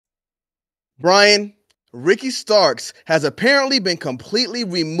Brian, Ricky Starks has apparently been completely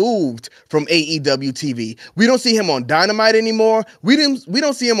removed from AEW TV. We don't see him on Dynamite anymore. We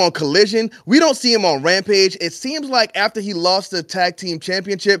don't see him on Collision. We don't see him on Rampage. It seems like after he lost the tag team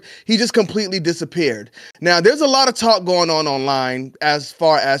championship, he just completely disappeared. Now, there's a lot of talk going on online as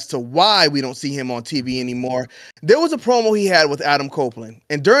far as to why we don't see him on TV anymore. There was a promo he had with Adam Copeland,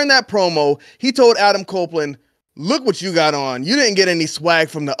 and during that promo, he told Adam Copeland, "Look what you got on. You didn't get any swag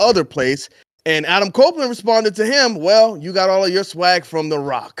from the other place." And Adam Copeland responded to him, "Well, you got all of your swag from The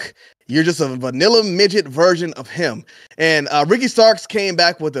Rock. You're just a vanilla midget version of him." And Ricky Starks came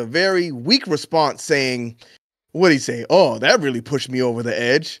back with a very weak response saying, what did he say? "Oh, that really pushed me over the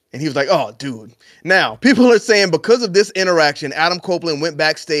edge." And he was like, "Oh, dude." Now, people are saying because of this interaction, Adam Copeland went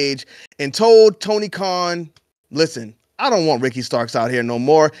backstage and told Tony Khan, "Listen, I don't want Ricky Starks out here no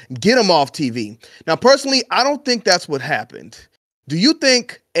more. Get him off TV." Now, personally, I don't think that's what happened. Do you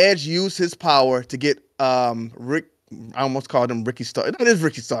think Edge used his power to get Rick? I almost called him Ricky Starks. It is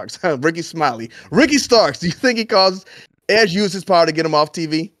Ricky Starks. Ricky Smiley. Ricky Starks. Do you think he caused Edge used his power to get him off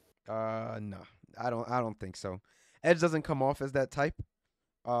TV? No, I don't think so. Edge doesn't come off as that type.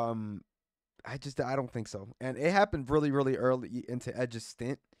 I don't think so. And it happened really, really early into Edge's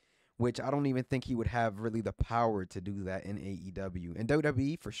stint, which I don't even think he would have really the power to do that in AEW. In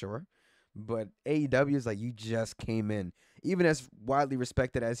WWE for sure. But AEW is like, you just came in. Even as widely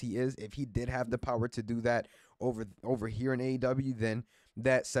respected as he is, if he did have the power to do that over here in AEW, then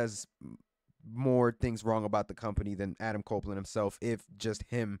that says more things wrong about the company than Adam Copeland himself, if just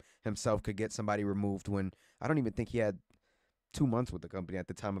himself could get somebody removed when I don't even think he had 2 months with the company at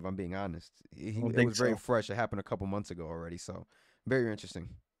the time, if I'm being honest. It was very fresh. It happened a couple months ago already, so very interesting.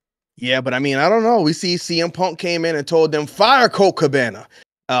 Yeah, but I mean, I don't know. We see CM Punk came in and told them, "Fire Colt Cabana."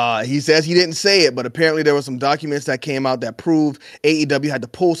 He says he didn't say it, but apparently there were some documents that came out that proved AEW had to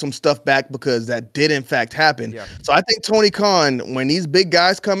pull some stuff back because that did in fact happen. Yeah. So I think Tony Khan, when these big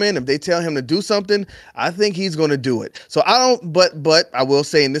guys come in, if they tell him to do something, I think he's going to do it. So I don't, but I will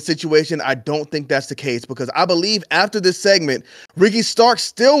say in this situation, I don't think that's the case because I believe after this segment, Ricky Starks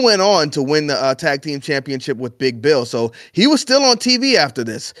still went on to win the tag team championship with Big Bill. So he was still on TV after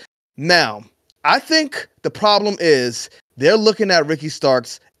this. Now, I think the problem is they're looking at Ricky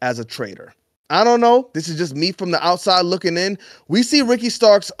Starks as a traitor. I don't know. This is just me from the outside looking in. We see Ricky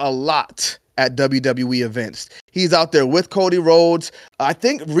Starks a lot at WWE events. He's out there with Cody Rhodes. I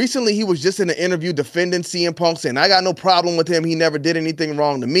think recently he was just in an interview defending CM Punk, saying, "I got no problem with him. He never did anything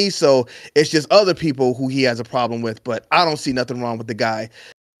wrong to me." So it's just other people who he has a problem with, but I don't see nothing wrong with the guy.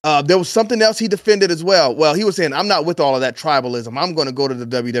 There was something else he defended as well. Well, he was saying, "I'm not with all of that tribalism. I'm going to go to the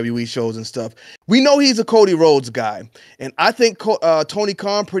WWE shows and stuff." We know he's a Cody Rhodes guy. And I think Tony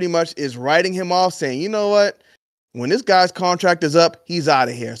Khan pretty much is writing him off, saying, "You know what? When this guy's contract is up, he's out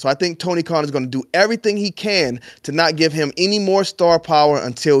of here." So I think Tony Khan is going to do everything he can to not give him any more star power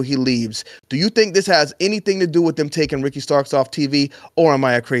until he leaves. Do you think this has anything to do with them taking Ricky Starks off TV, or am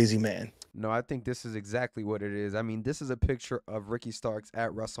I a crazy man? No, I think this is exactly what it is. I mean, this is a picture of Ricky Starks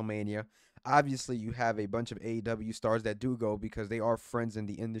at WrestleMania. Obviously, you have a bunch of AEW stars that do go because they are friends in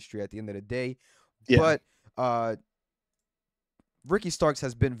the industry at the end of the day. Yeah. But Ricky Starks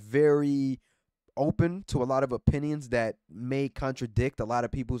has been very open to a lot of opinions that may contradict a lot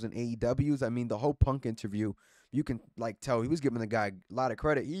of people's in AEW's. I mean, the whole Punk interview, you can like tell he was giving the guy a lot of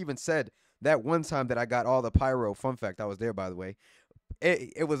credit. He even said that one time that I got all the pyro. Fun fact, I was there, by the way.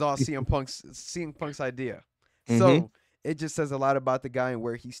 It was all CM Punk's idea. Mm-hmm. So it just says a lot about the guy and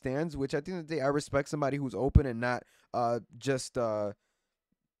where he stands, which at the end of the day, I respect somebody who's open and not just kind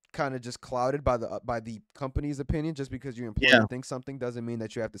of just clouded by the company's opinion. Just because your employer thinks something doesn't mean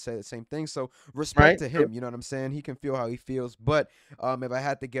that you have to say the same thing. So respect to him. You know what I'm saying? He can feel how he feels. But if I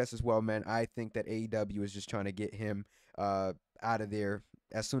had to guess as well, man, I think that AEW is just trying to get him out of there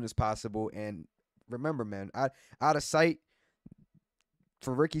as soon as possible. And remember, man, out of sight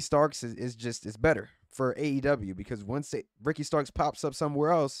for Ricky Starks is better for AEW because once Ricky Starks pops up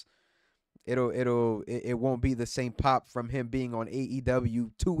somewhere else, it won't be the same pop from him being on AEW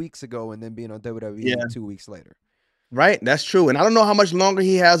 2 weeks ago and then being on WWE 2 weeks later. Right, that's true. And I don't know how much longer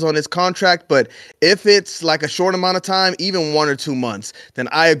he has on his contract, but if it's like a short amount of time, even 1 or 2 months, then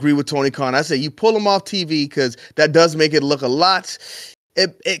I agree with Tony Khan. I say you pull him off TV because that does make it look a lot.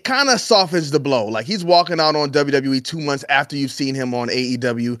 It kind of softens the blow. Like he's walking out on WWE 2 months after you've seen him on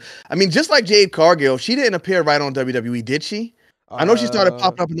AEW. I mean, just like Jade Cargill, she didn't appear right on WWE, did she? I know she started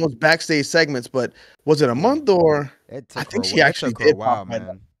popping up in those backstage segments, but was it a month or? I think she actually did pop right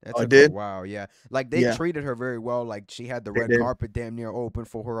up. It Oh, it took her a did? while, yeah. Like they treated her very well. Like she had the They red did. carpet damn near open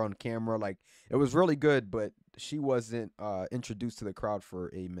for her on camera. Like it was really good, but she wasn't introduced to the crowd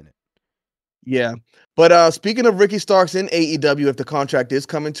for a minute. Yeah. But speaking of Ricky Starks in AEW, if the contract is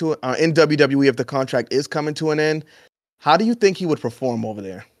coming to in WWE, if the contract is coming to an end, how do you think he would perform over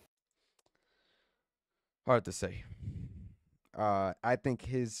there? Hard to say. I think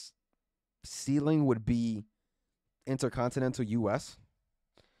his ceiling would be Intercontinental US,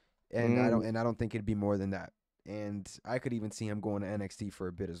 and Mm. I don't think it'd be more than that. And I could even see him going to NXT for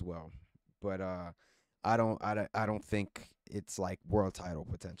a bit as well. But I don't think it's like world title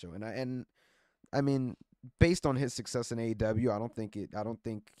potential. I mean, based on his success in AEW, I don't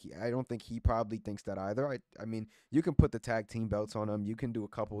think he probably thinks that either. I mean, you can put the tag team belts on him. You can do a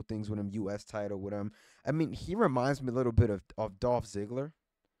couple of things with him, US title with him. I mean, he reminds me a little bit of Dolph Ziggler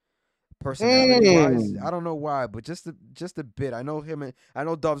personality wise. I Mm. don't know why, but just a bit. I know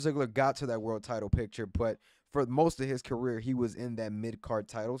Dolph Ziggler got to that world title picture, but for most of his career, he was in that mid card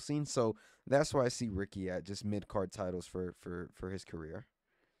title scene. So that's why I see Ricky at just mid card titles for his career.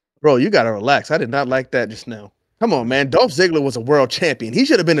 Bro, you gotta relax. I did not like that just now. Come on, man. Dolph Ziggler was a world champion. He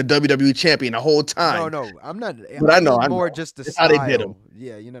should have been a WWE champion the whole No, time. no, I'm not. But I I mean more know. just the It's how they did him. style.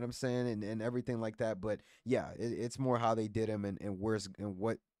 Yeah, you know what I'm saying, and everything like that. But yeah, it's more how they did him and where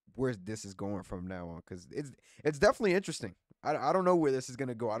this is going from now on, because it's definitely interesting. I don't know where this is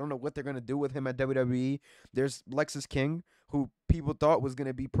gonna go. I don't know what they're gonna do with him at WWE. There's Lexus King, who people thought was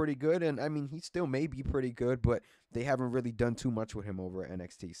gonna be pretty good, and I mean he still may be pretty good, but they haven't really done too much with him over at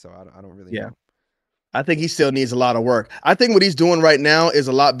NXT. So I don't really Yeah. know. I think he still needs a lot of work. I think what he's doing right now is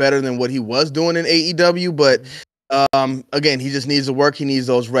a lot better than what he was doing in AEW. But Mhm. again, he just needs to work. He needs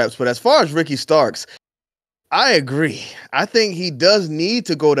those reps. But as far as Ricky Starks, I agree. I think he does need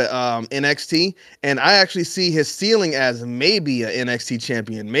to go to NXT, and I actually see his ceiling as maybe an NXT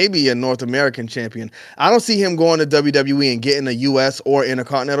champion, maybe a North American champion. I don't see him going to WWE and getting a US or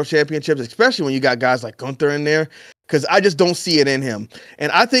Intercontinental championships, especially when you got guys like Gunther in there, because I just don't see it in him. And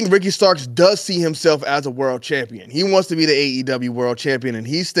I think Ricky Starks does see himself as a world champion. He wants to be the AEW world champion, and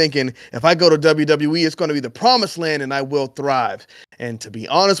he's thinking, if I go to WWE, it's going to be the promised land and I will thrive. And to be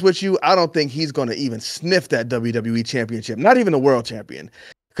honest with you, I don't think he's going to even sniff that WWE championship, not even a world champion.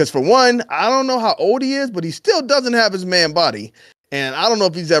 Because for one, I don't know how old he is, but he still doesn't have his man body. And I don't know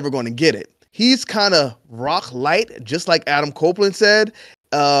if he's ever going to get it. He's kind of rock light, just like Adam Copeland said.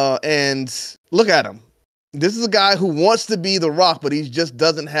 And look at him. This is a guy who wants to be The Rock, but he just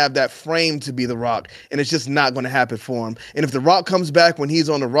doesn't have that frame to be The Rock, and it's just not going to happen for him. And if The Rock comes back when he's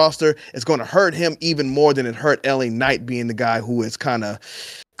on the roster, it's going to hurt him even more than it hurt LA Knight being the guy who is kind of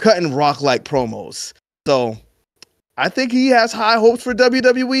cutting Rock-like promos. So I think he has high hopes for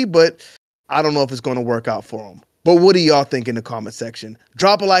WWE, but I don't know if it's going to work out for him. But what do y'all think in the comment section?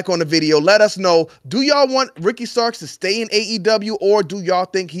 Drop a like on the video. Let us know. Do y'all want Ricky Starks to stay in AEW, or do y'all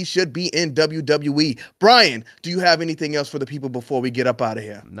think he should be in WWE? Brian, do you have anything else for the people before we get up out of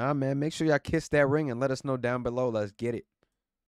here? Nah, man. Make sure y'all kiss that ring and let us know down below. Let's get it.